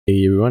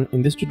Hey everyone,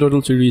 in this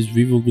tutorial series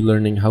we will be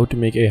learning how to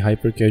make a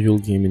hyper-casual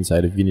game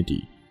inside of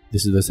Unity.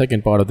 This is the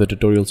second part of the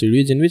tutorial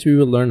series in which we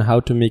will learn how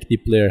to make the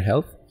player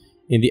health.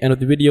 In the end of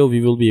the video we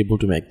will be able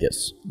to make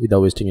this.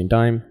 Without wasting any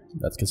time,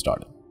 let's get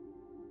started.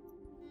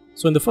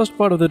 So in the first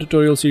part of the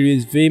tutorial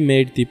series we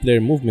made the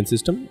player movement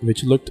system,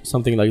 which looked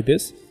something like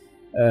this.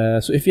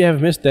 So if you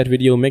have missed that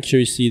video, make sure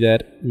you see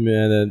that.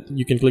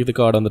 You can click the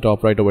card on the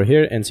top right over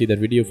here and see that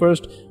video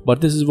first. But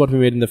this is what we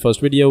made in the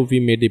first video. We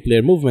made the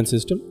player movement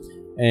system,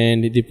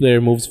 and the player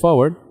moves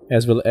forward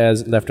as well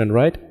as left and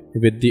right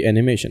with the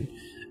animation,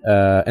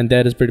 and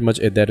that is pretty much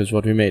it. That is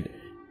what we made.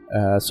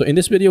 So in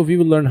this video we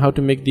will learn how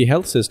to make the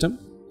health system.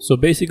 So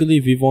basically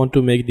we want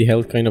to make the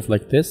health kind of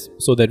like this,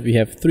 so that we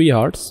have 3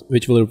 hearts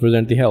which will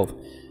represent the health.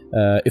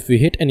 If we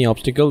hit any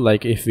obstacle,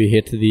 like if we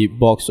hit the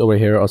box over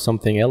here or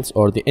something else,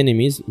 or the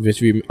enemies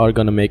which we are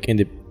gonna make in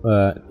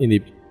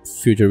the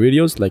future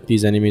videos, like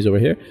these enemies over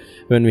here,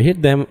 when we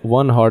hit them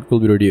 1 heart will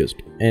be reduced,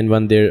 and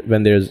when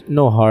there's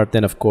no heart,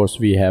 then of course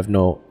we have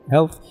no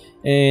health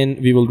and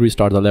we will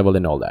restart the level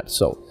and all that.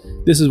 So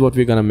this is what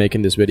we're gonna make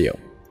in this video.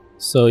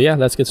 So yeah,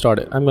 let's get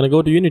started. I'm gonna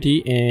go to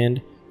Unity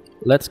and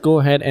let's go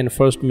ahead and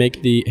first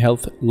make the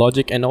health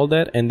logic and all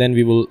that, and then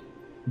we will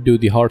do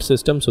the heart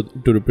system, so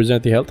to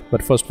represent the health.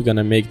 But first we're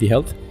gonna make the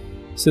health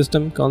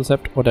system,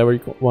 concept, whatever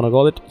you want to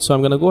call it. So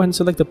I'm gonna go ahead and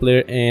select the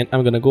player, and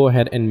I'm gonna go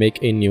ahead and make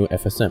a new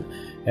FSM.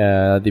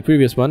 The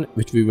previous one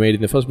which we made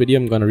in the first video,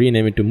 I'm gonna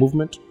rename it to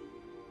movement,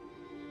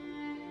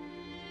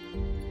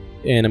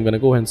 and I'm gonna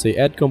go ahead and say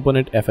add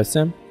component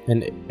FSM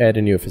and add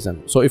a new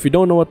FSM. So if you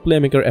don't know what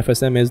Playmaker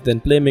FSM is,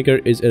 then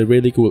Playmaker is a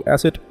really cool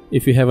asset.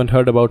 If you haven't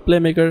heard about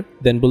Playmaker,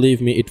 then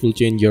believe me, it will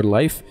change your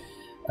life.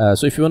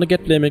 So if you want to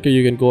get Playmaker,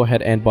 you can go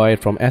ahead and buy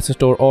it from Asset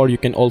Store, or you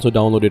can also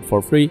download it for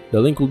free.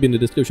 The link will be in the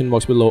description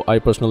box below. I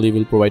personally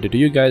will provide it to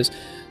you guys.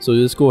 So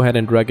just go ahead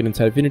and drag it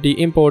inside Unity,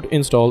 import,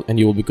 install, and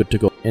you will be good to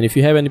go. And if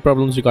you have any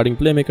problems regarding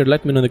Playmaker,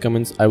 let me know in the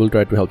comments. I will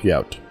try to help you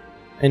out.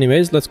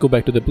 Anyways, let's go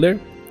back to the player.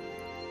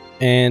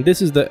 And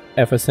this is the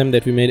FSM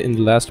that we made in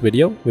the last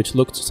video, which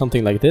looks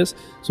something like this.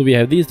 So we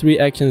have these 3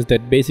 actions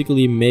that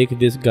basically make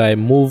this guy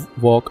move,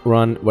 walk,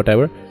 run,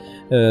 whatever.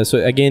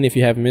 So again, if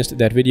you have missed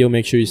that video,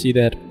 make sure you see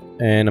that.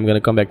 And I'm gonna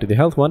come back to the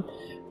health one,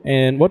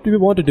 and what we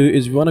want to do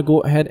is we want to go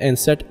ahead and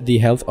set the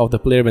health of the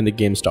player when the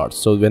game starts.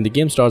 So when the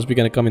game starts, we're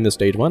gonna come in the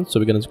state 1, so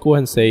we're gonna go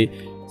ahead and say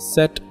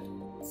set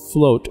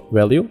float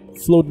value.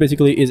 Float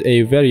basically is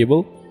a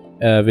variable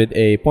with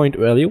a point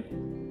value.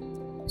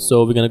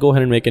 So we're gonna go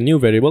ahead and make a new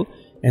variable,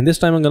 and this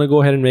time I'm gonna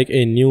go ahead and make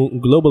a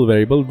new global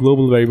variable.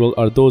 Global variable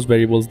are those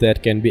variables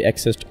that can be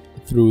accessed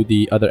through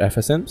the other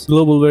FSMs.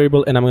 Global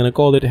variable, and I'm gonna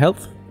call it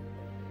health.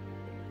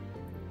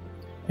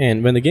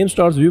 And when the game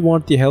starts, we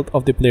want the health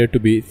of the player to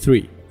be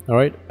 3.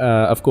 Alright,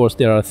 of course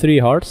there are 3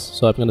 hearts,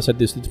 so I'm gonna set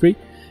this to 3.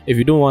 If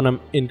you don't want to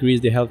increase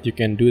the health, you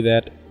can do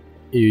that.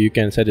 You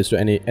can set this to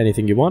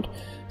anything you want.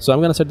 So I'm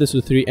gonna set this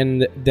to 3,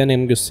 and then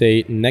I'm gonna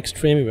say next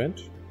frame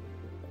event.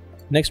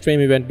 Next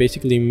frame event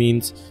basically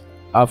means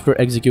after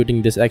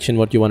executing this action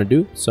what you want to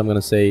do. So I'm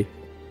gonna say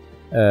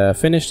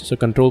finished, so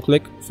control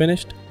click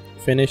finished,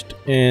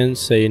 and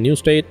say new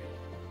state,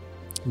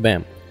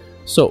 bam.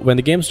 So when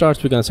the game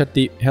starts, we're gonna set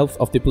the health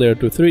of the player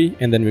to 3,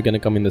 and then we're gonna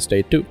come in the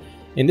state 2.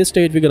 In this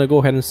state, we're gonna go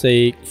ahead and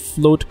say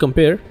float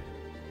compare,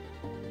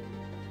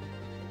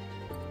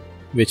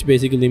 which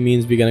basically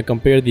means we're gonna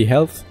compare the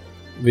health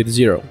with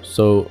 0.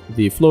 So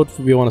the float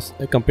we want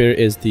to compare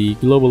is the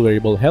global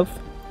variable health,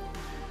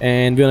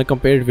 and we're gonna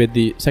compare it with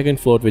the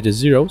second float, which is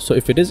 0. So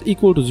if it is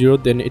equal to 0,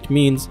 then it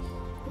means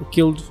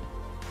killed,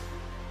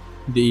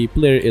 the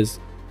player is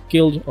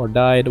killed or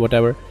died,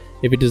 whatever.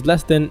 If it is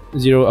less than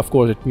 0, of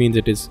course it means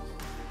it is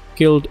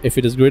killed. If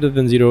it is greater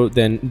than 0,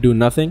 then do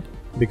nothing,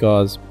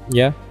 because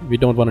yeah, we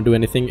don't want to do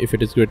anything if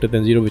it is greater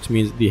than 0, which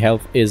means the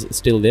health is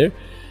still there.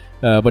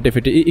 But if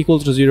it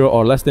equals to 0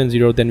 or less than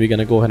 0, then we're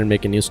gonna go ahead and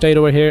make a new state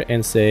over here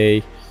and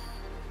say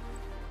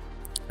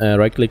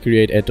right click,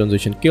 create a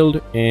transition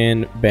killed,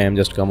 and bam,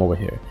 just come over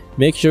here.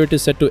 Make sure it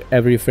is set to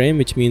every frame,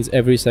 which means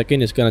every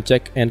second it's gonna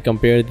check and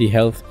compare the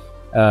health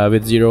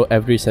with 0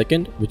 every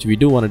second, which we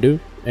do want to do.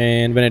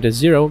 And when it is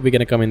 0, we're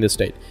gonna come in this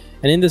state,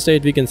 and in this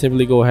state we can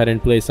simply go ahead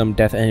and play some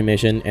death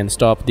animation and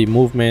stop the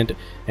movement.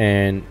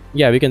 And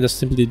yeah, we can just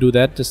simply do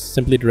that. Just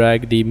simply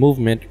drag the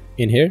movement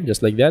in here,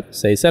 just like that.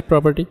 Say set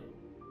property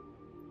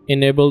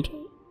enabled,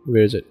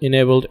 where is it,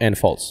 enabled, and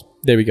false.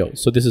 There we go.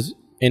 So this is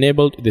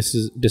enabled, this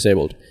is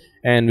disabled,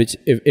 and which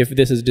if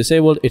this is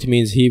disabled, it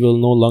means he will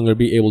no longer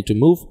be able to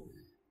move.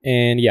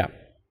 And yeah,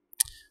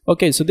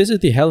 okay, so this is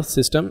the health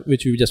system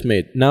which we just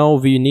made. Now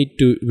we need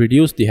to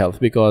reduce the health,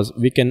 because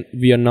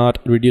we are not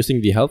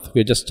reducing the health,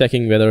 we're just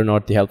checking whether or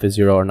not the health is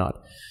 0 or not.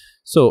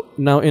 So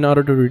now in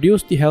order to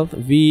reduce the health,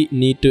 we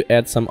need to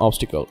add some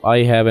obstacle. I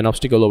have an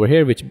obstacle over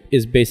here which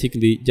is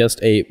basically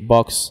just a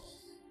box,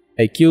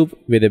 a cube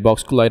with a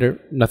box collider,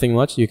 nothing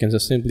much. You can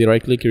just simply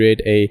right click,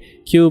 create a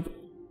cube.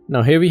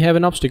 Now here we have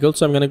an obstacle,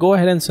 so I'm gonna go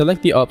ahead and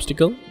select the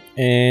obstacle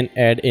and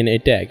add in a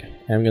tag.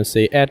 I'm gonna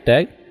say add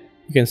tag.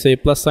 You can say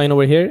plus sign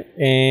over here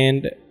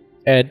and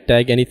add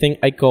tag anything.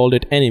 I called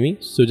it enemy,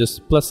 so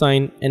just plus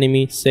sign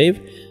enemy, save,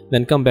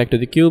 then come back to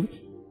the cube,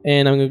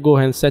 and I'm gonna go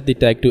ahead and set the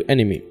tag to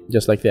enemy,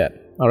 just like that.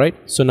 Alright,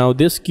 so now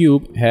this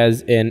cube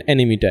has an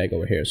enemy tag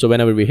over here, so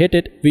whenever we hit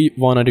it, we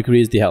wanna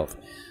decrease the health.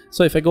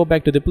 So if I go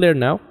back to the player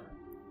now,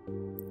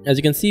 as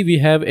you can see, we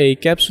have a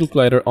capsule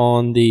collider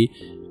on the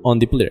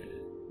player.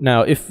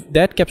 Now if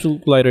that capsule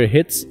collider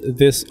hits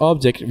this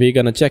object, we're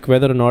gonna check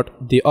whether or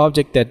not the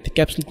object that the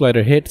capsule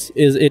collider hits,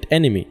 is it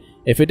enemy.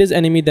 If it is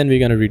enemy, then we're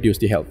gonna reduce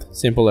the health.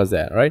 Simple as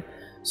that, right?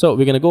 So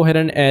we're gonna go ahead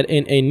and add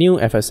in a new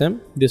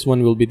FSM. This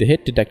one will be the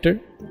hit detector.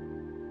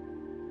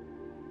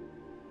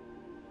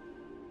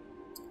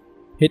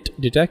 Hit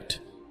detect,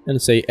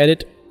 and say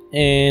edit.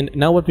 And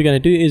now what we're gonna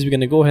do is we're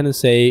gonna go ahead and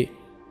say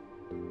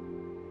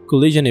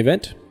collision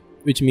event,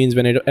 which means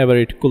whenever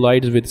it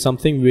collides with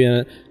something, we're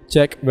gonna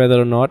check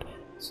whether or not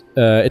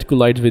it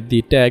collides with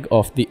the tag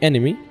of the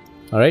enemy.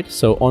 Alright,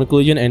 so on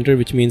collision enter,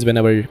 which means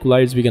whenever it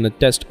collides, we're gonna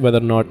test whether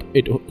or not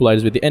it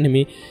collides with the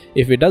enemy.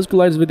 If it does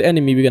collides with the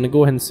enemy, we're gonna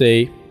go ahead and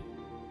say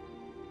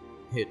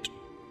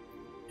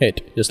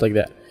hit, just like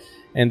that.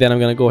 And then I'm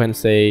gonna go ahead and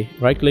say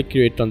right click,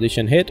 create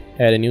transition, hit,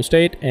 add a new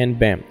state, and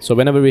bam. So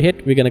whenever we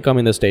hit, we're gonna come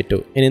in the state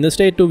 2, and in the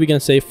state 2 we're gonna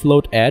say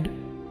float add,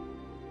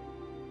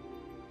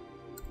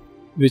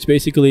 which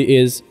basically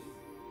is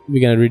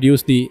we're gonna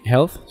reduce the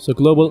health. So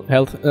global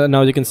health,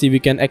 now you can see we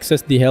can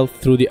access the health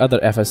through the other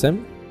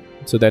FSM,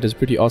 so that is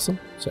pretty awesome.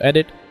 So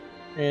edit,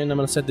 and I'm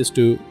gonna set this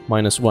to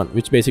 -1,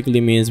 which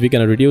basically means we're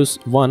gonna reduce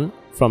 1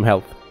 from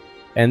health.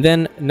 And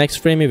then next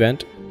frame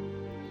event,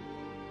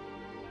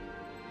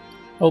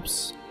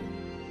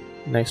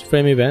 next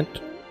frame event,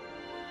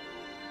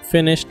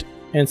 finished,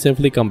 and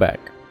simply come back.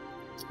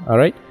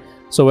 Alright,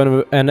 so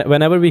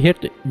whenever we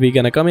hit, we're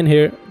gonna come in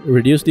here,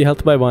 reduce the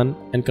health by 1,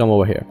 and come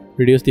over here,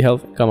 reduce the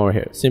health, come over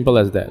here. Simple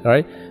as that.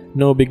 Alright,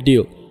 no big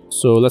deal.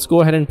 So let's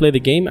go ahead and play the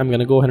game. I'm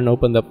gonna go ahead and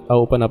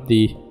open up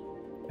the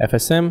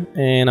FSM,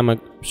 and I'm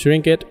gonna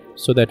shrink it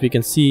so that we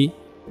can see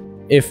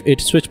if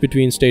it switched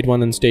between state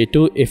 1 and state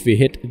 2 if we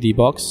hit the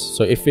box.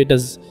 So if it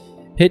does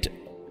hit,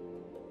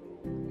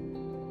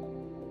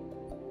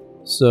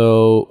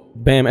 so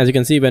bam, as you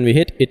can see, when we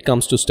hit, it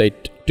comes to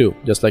state 2,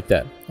 just like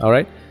that.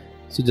 Alright,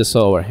 so just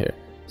so over here.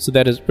 So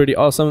that is pretty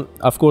awesome.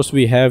 Of course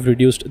we have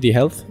reduced the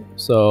health,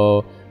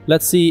 so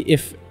let's see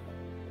if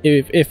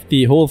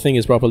the whole thing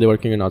is properly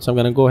working or not. So I'm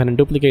gonna go ahead and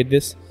duplicate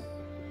this,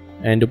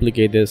 and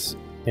duplicate this,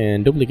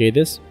 and duplicate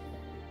this.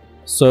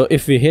 So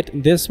if we hit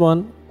this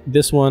one,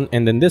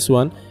 and then this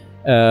one,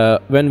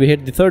 when we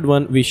hit the third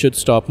one, we should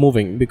stop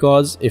moving,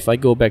 because if I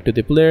go back to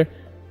the player,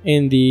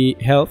 in the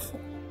health,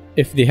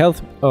 if the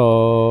health,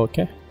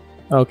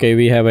 okay,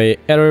 we have a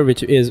error,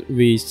 which is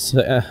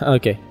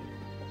okay,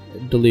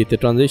 delete the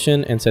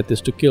transition and set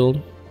this to killed.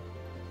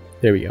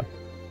 There we go.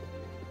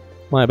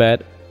 My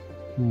bad.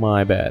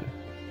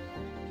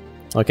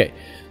 Okay,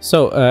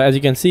 so as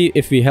you can see,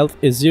 if the health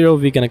is 0,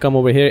 we're gonna come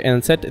over here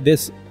and set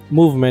this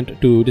movement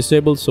to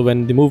disabled. So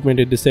when the movement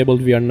is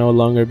disabled, we are no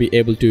longer be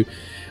able to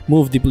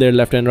move the player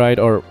left and right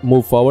or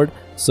move forward.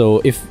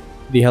 So if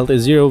the health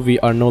is 0, we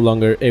are no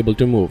longer able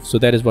to move. So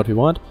that is what we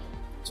want.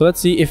 So let's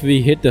see if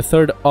we hit the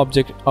third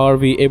object, are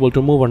we able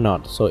to move or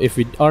not. So if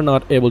we are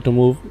not able to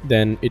move,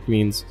 then it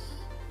means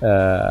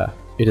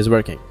it is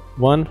working.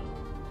 1,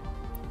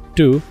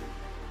 2,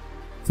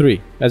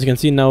 3. As you can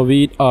see, now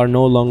we are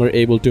no longer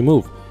able to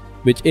move,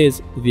 which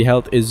is the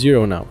health is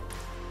 0 now.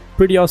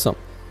 Pretty awesome.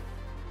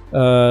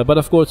 But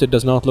of course it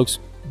does not look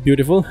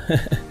beautiful.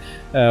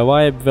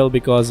 Why? Well,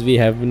 because we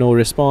have no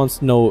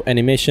response, no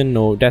animation,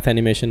 no death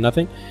animation,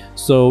 nothing.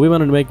 So we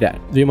want to make that,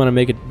 we want to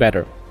make it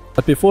better.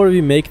 But before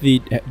we make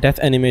the death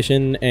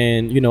animation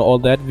and all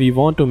that, we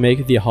want to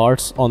make the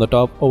hearts on the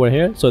top over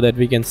here so that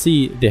we can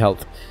see the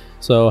health.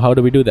 So how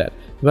do we do that?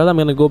 Well, I'm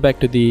gonna go back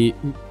to the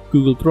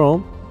Google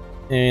Chrome,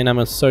 and I'm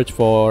gonna search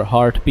for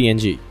heart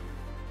PNG.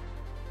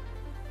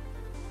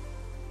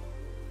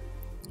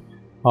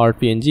 Heart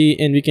PNG,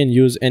 and we can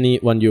use any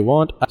one you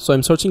want. So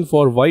I'm searching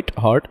for white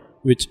heart,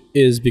 which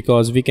is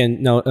because we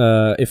can now,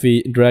 if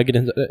we drag it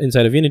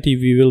inside of Unity,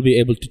 we will be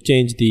able to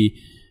change the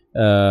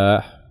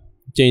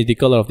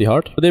color of the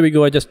heart. So there we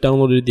go. I just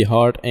downloaded the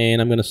heart,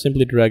 and I'm gonna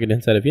simply drag it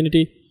inside of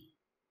Unity.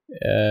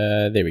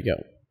 There we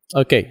go.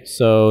 Okay,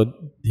 so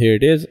here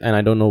it is, and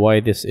I don't know why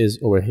this is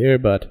over here,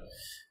 but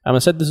I'm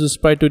gonna set this to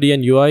Sprite 2D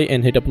and UI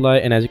and hit apply,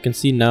 and as you can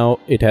see, now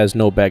it has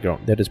no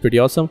background. That is pretty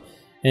awesome.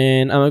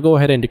 And I'm gonna go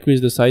ahead and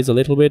decrease the size a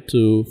little bit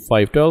to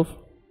 512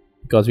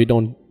 because we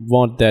don't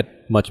want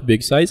that much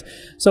big size.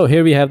 So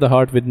here we have the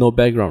heart with no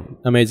background.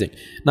 Amazing.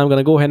 Now I'm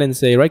gonna go ahead and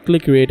say right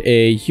click, create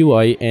a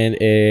UI and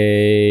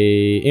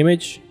a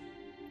image,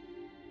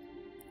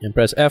 and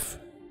press F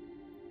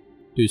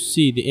to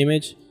see the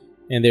image,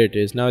 and there it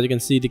is. Now as you can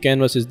see, the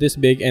canvas is this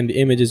big and the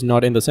image is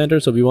not in the center,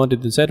 so we want it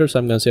in the center. So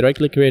I'm gonna say right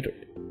click, create,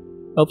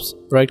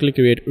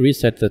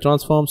 reset the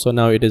transform, so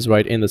now it is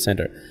right in the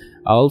center.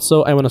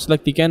 Also, I want to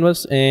select the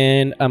canvas,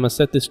 and I'm gonna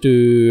set this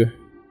to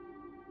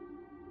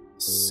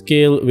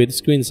scale with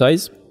screen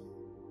size.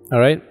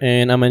 Alright,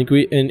 and I'm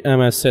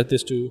gonna set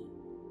this to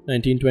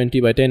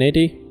 1920 by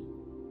 1080.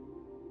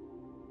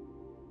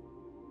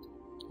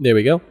 There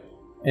we go.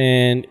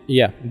 And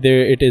yeah,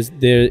 there it is.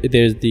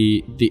 There's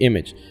the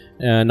image.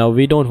 Now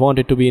we don't want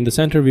it to be in the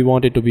center, we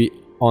want it to be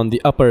on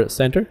the upper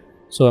center.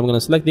 So I'm going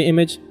to select the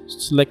image,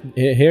 select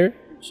here,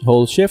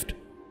 hold shift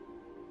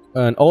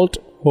and alt,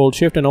 hold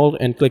shift and alt,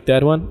 and click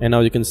that one, and now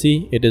you can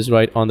see it is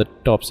right on the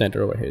top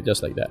center over here,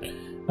 just like that.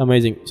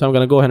 Amazing. So I'm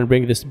going to go ahead and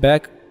bring this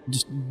back,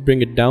 just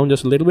bring it down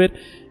just a little bit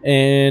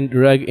and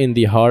drag in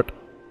the heart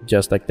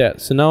just like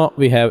that. So now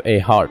we have a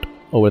heart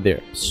over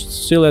there.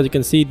 Still, as you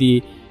can see,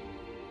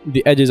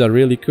 the edges are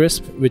really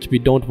crisp, which we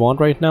don't want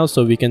right now,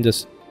 so we can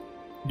just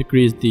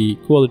decrease the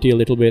quality a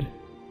little bit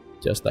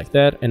just like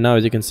that. And now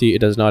as you can see, it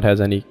does not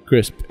have any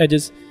crisp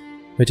edges,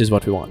 which is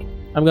what we want.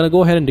 I'm gonna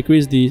go ahead and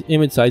decrease the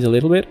image size a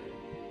little bit.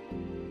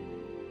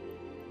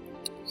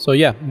 So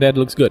yeah, that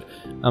looks good.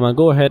 I'm gonna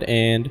go ahead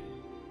and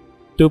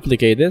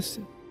duplicate this,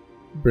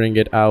 bring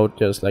it out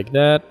just like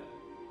that.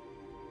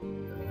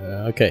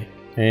 Okay,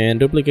 and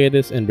duplicate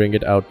this and bring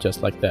it out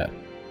just like that.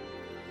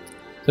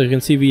 So you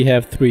can see we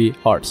have 3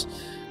 hearts.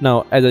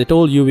 Now, as I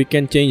told you, we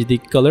can change the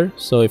color.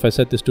 So if I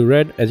set this to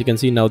red, as you can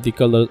see now the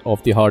color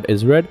of the heart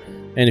is red.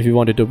 And if we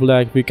want it to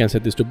black, we can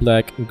set this to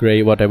black,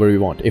 gray, whatever we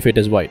want. If it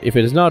is white, if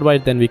it is not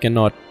white, then we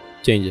cannot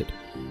change it.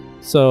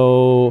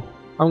 So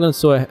I'm going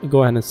to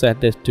go ahead and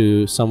set this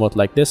to somewhat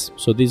like this.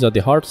 So these are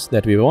the hearts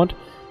that we want.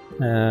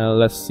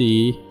 Let's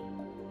see.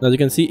 As you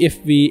can see,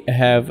 if we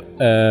have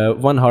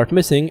 1 heart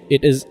missing,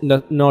 it is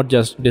not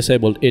just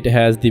disabled. It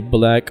has the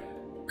black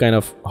kind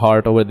of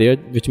heart over there,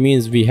 which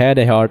means we had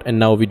a heart and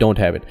now we don't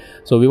have it.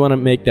 So we want to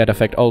make that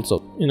effect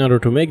also. In order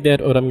to make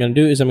that, what I'm going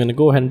to do is I'm going to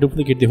go ahead and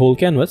duplicate the whole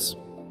canvas.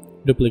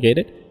 Duplicate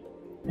it,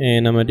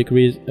 and I'm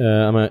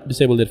gonna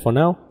disable it for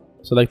now.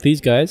 Select these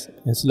guys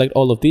and select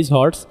all of these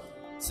hearts,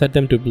 set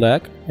them to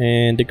black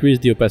and decrease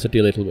the opacity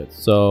a little bit.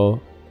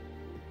 So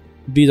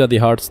these are the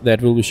hearts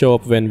that will show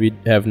up when we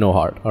have no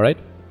heart. All right,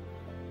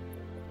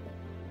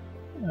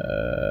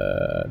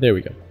 there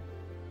we go.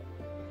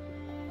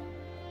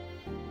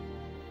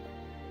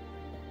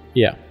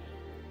 Yeah,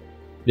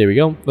 there we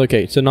go.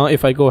 Okay, so now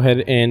if I go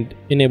ahead and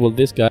enable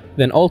this guy,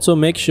 then also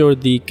make sure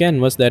the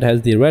canvas that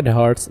has the red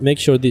hearts, make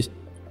sure the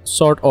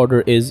sort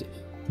order is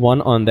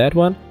 1 on that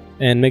one,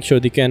 and make sure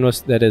the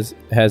canvas that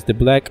has the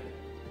black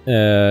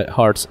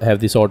hearts have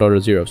the sort order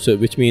 0. So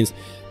which means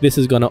this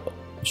is gonna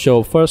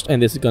show first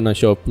and this is gonna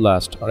show up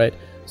last. All right,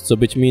 so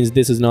which means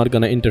this is not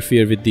gonna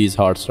interfere with these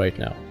hearts right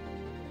now.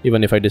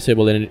 Even if I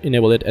disable and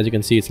enable it, as you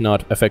can see, it's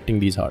not affecting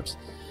these hearts.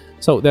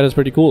 So that is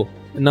pretty cool.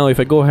 Now if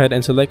I go ahead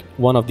and select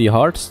one of the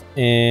hearts,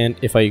 and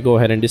if I go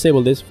ahead and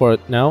disable this for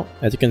now,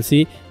 as you can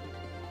see,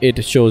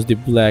 it shows the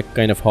black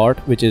kind of heart,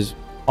 which is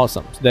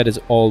awesome. So that is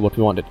all what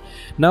we wanted.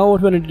 Now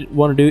what we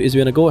want to do is we're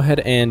going to go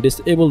ahead and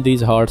disable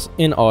these hearts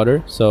in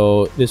order.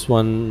 So this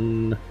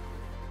one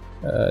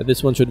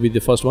should be the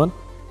first one.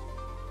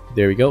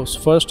 There we go. So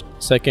first,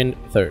 second,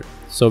 third.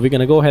 So we're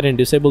going to go ahead and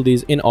disable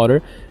these in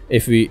order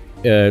if we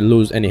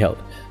lose any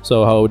health.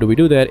 So how do we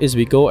do that is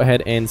we go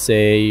ahead and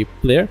say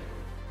player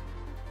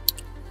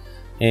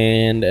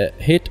and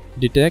hit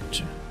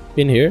detect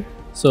in here.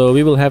 So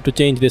we will have to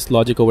change this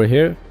logic over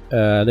here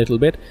a little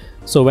bit.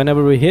 So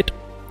whenever we hit,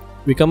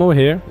 we come over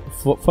here,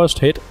 first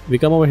hit, we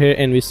come over here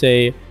and we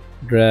say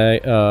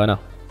drag,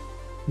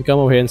 we come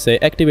over here and say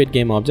activate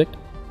game object.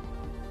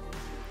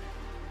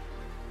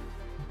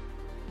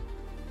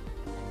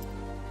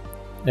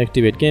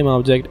 Activate game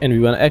object, and we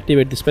want to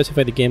activate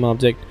specify the game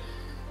object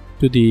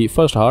to the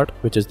first heart,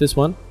 which is this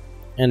one,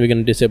 and we're going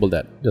to disable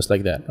that just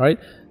like that. All right,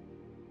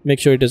 make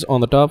sure it is on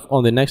the top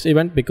on the next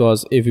event,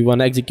 because if we want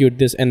to execute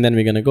this and then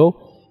we're going to go,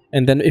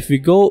 and then if we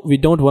go, we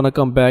don't want to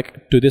come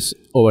back to this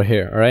over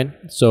here. All right,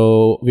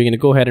 so we're going to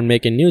go ahead and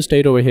make a new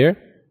state over here.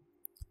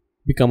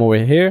 We come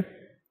over here,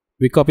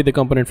 we copy the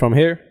component from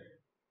here,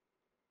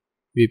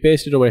 we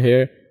paste it over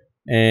here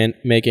and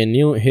make a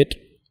new hit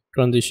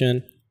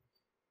transition,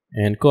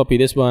 and copy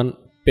this one,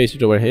 paste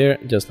it over here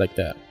just like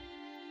that.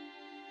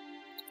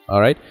 All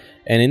right,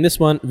 and in this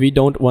one we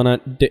don't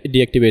want to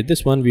deactivate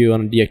this one, we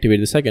want to deactivate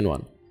the second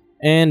one,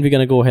 and we're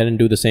gonna go ahead and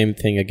do the same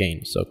thing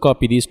again. So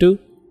copy these two,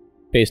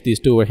 paste these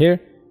two over here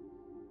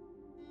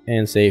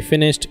and say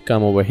finished,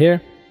 come over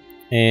here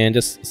and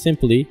just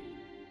simply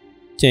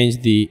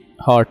change the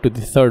heart to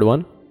the third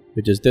one,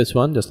 which is this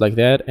one, just like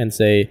that, and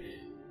say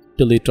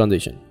delete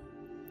transition,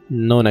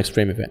 no next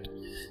frame event.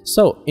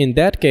 So in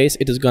that case,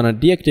 it is gonna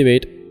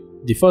deactivate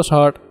the first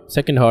heart,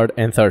 second heart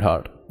and third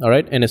heart. All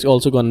right, and it's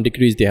also going to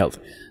decrease the health.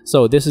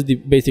 So this is the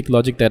basic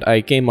logic that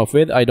I came up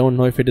with. I don't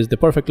know if it is the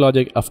perfect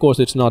logic. Of course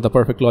it's not the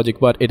perfect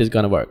logic, but it is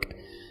gonna work.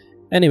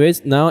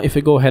 Anyways, now if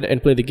we go ahead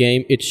and play the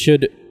game, it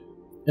should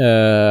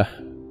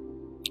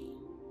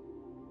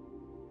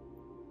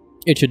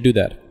do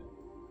that.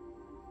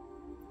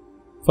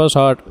 First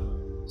heart,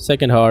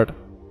 second heart,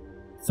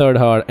 third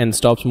heart, and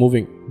stops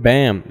moving.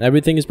 Bam,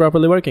 everything is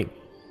properly working.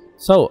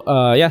 So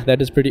yeah,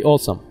 that is pretty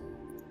awesome.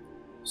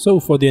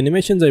 So for the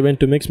animations, I went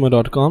to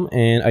mixamo.com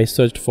and I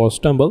searched for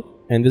stumble,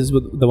 and this is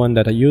the one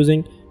that I'm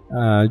using,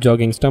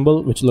 jogging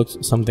stumble, which looks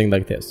something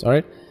like this. All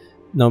right,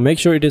 now make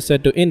sure it is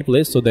set to in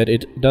place so that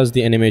it does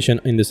the animation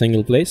in the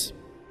single place.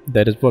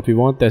 That is what we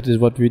want. That is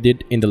what we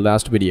did in the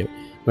last video.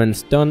 When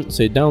it's done,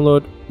 say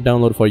download,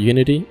 download for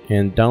Unity,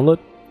 and download.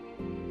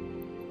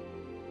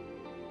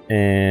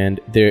 And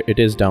there it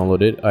is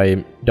downloaded. I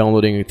am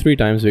downloading it 3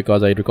 times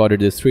because I recorded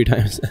this 3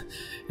 times.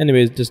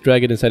 Anyways, just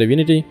drag it inside of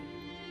Unity.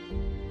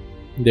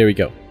 There we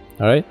go.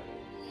 Alright.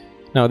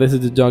 Now this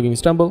is the jogging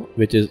stumble,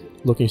 which is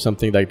looking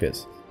something like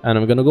this. And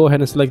I'm gonna go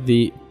ahead and select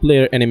the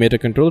player animator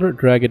controller,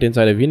 drag it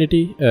inside of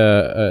Unity,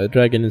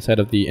 drag it inside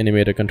of the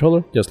animator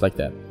controller, just like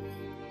that.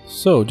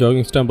 So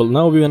jogging stumble.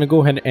 Now we're gonna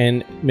go ahead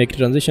and make a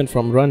transition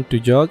from run to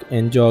jog,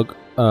 and jog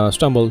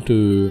stumble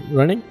to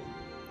running.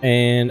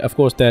 And of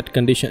course that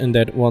condition,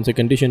 that wants a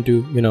condition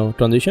to, you know,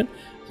 transition.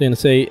 So you're gonna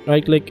say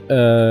right click,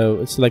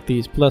 select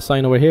the plus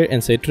sign over here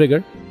and say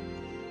trigger,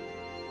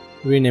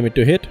 rename it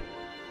to hit.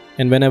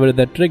 And whenever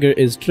that trigger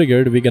is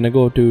triggered, we're gonna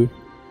go to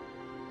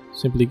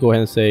simply go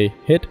ahead and say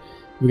hit.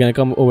 We're gonna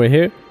come over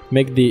here,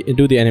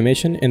 do the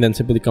animation, and then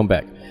simply come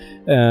back.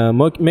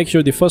 Make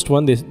sure the first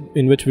one, this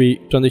in which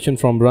we transition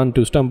from run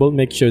to stumble,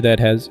 make sure that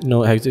has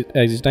no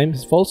exit time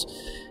is false,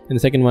 and the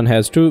second one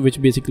has true,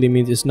 which basically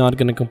means it's not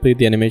gonna complete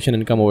the animation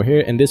and come over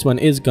here, and this one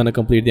is gonna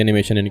complete the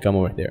animation and come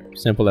over there.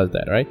 Simple as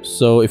that, right?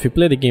 So if you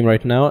play the game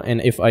right now,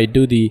 and if I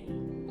do the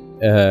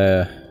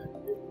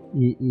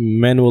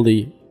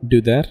manually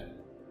do that,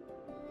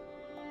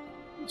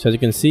 so as you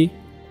can see,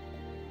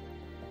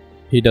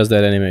 he does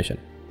that animation.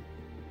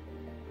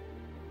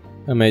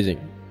 Amazing.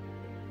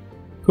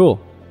 Cool.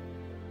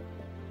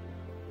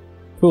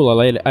 Cool. I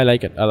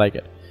like it. I like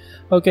it.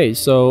 Okay,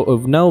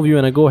 so now we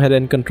wanna go ahead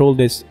and control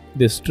this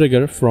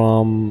trigger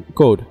from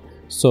code.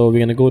 So we're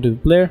gonna go to the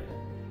player.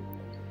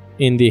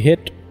 In the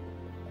hit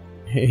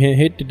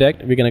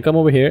detect, we're gonna come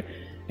over here,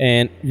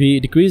 and we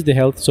decrease the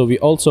health. So we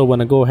also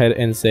wanna go ahead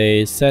and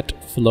say set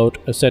float,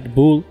 set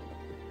bool,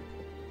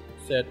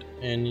 set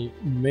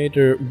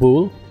animator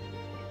bool.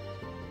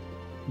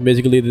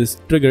 Basically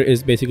this trigger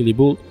is basically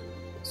bool.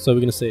 So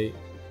we're gonna say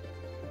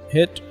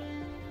hit,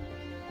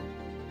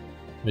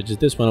 which is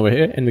this one over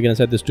here, and we're gonna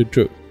set this to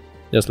true,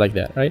 just like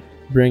that, right?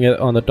 Bring it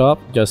on the top,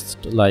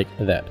 just like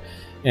that,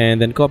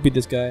 and then copy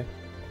this guy,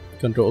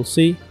 Control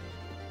C,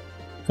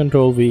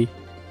 Control V,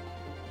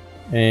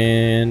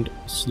 and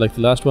select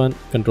the last one,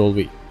 Control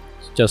V,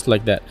 just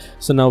like that.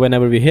 So now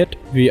whenever we hit,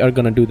 we are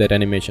gonna do that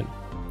animation.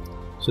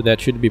 So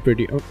that should be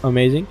pretty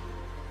amazing.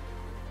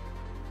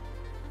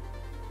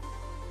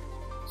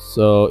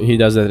 So he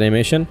does that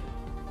animation,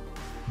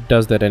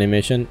 does that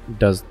animation,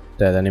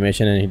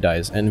 and he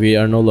dies, and we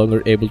are no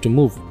longer able to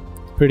move.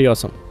 Pretty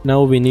awesome.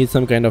 Now we need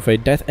some kind of a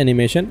death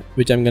animation,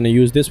 which I'm gonna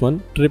use this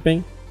one,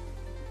 tripping,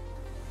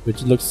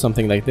 which looks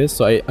something like this.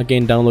 So I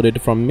again downloaded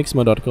it from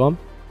mixamo.com,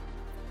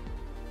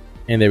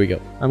 and there we go.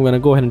 I'm gonna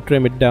go ahead and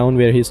trim it down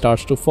where he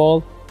starts to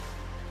fall,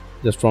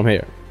 just from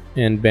here,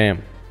 and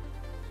bam.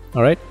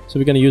 Alright, so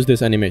we're gonna use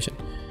this animation,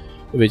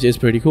 which is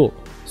pretty cool.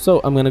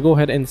 So I'm gonna go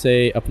ahead and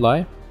say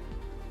apply,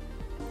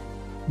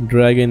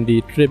 drag in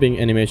the tripping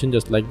animation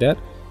just like that,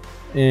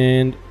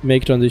 and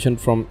make transition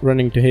from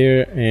running to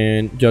here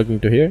and jogging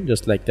to here,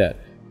 just like that.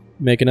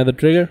 Make another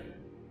trigger,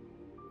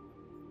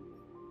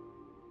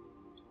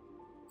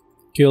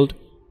 killed.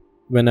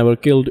 Whenever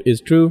killed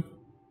is true,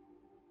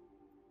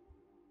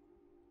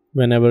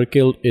 we're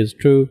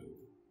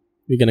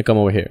gonna come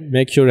over here.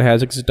 Make sure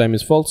has exit time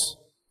is false,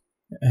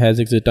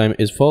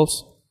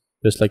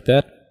 just like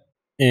that.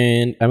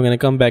 And I'm gonna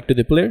come back to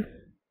the player,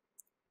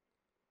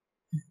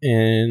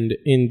 and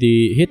in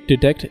the hit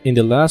detect, in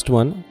the last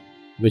one,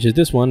 which is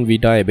this one, we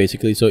die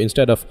basically. So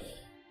instead of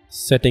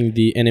setting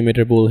the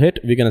animator bool hit,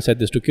 we're gonna set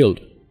this to killed.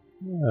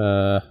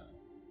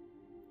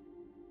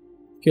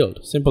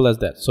 Simple as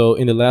that. So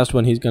in the last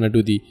one, he's gonna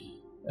do the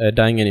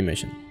dying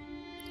animation.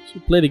 So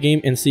play the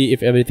game and see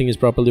if everything is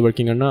properly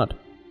working or not.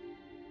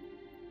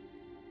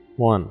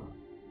 1,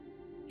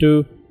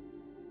 2,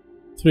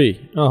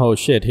 3. Oh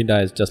shit, he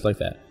dies just like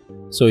that.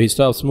 So he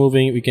stops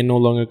moving, we can no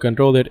longer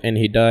control it, and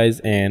he dies.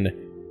 And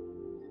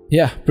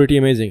yeah, pretty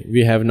amazing.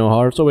 We have no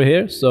hearts over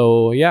here.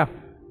 So yeah,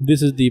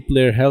 this is the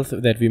player health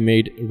that we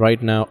made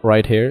right now,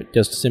 right here,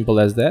 just simple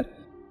as that.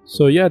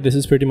 So yeah, this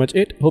is pretty much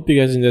it. Hope you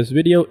guys enjoyed this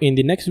video. In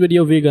the next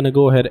video, we're gonna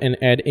go ahead and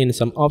add in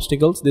some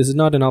obstacles. This is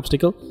not an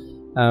obstacle,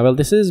 well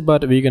this is,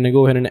 but we're gonna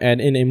go ahead and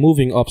add in a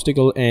moving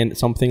obstacle and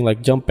something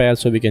like jump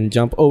pads, so we can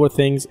jump over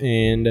things,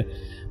 and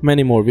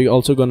many more. We're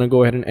also gonna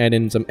go ahead and add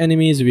in some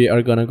enemies. We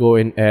are gonna go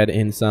and add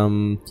in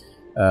some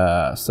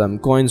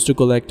coins to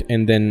collect,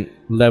 and then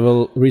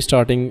level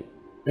restarting,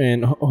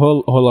 and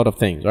whole lot of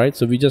things, right?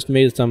 So we just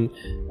made some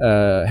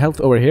health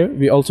over here.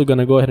 We also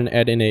gonna go ahead and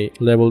add in a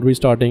level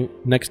restarting,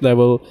 next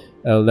level,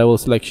 level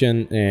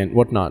selection, and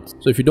whatnot.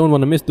 So if you don't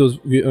want to miss those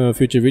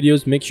future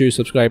videos, make sure you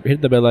subscribe,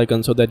 hit the bell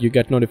icon so that you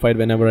get notified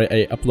whenever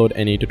I upload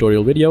any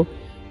tutorial video.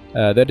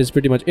 That is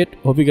pretty much it.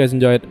 Hope you guys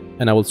enjoyed,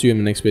 and I will see you in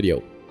the next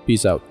video.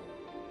 Peace out.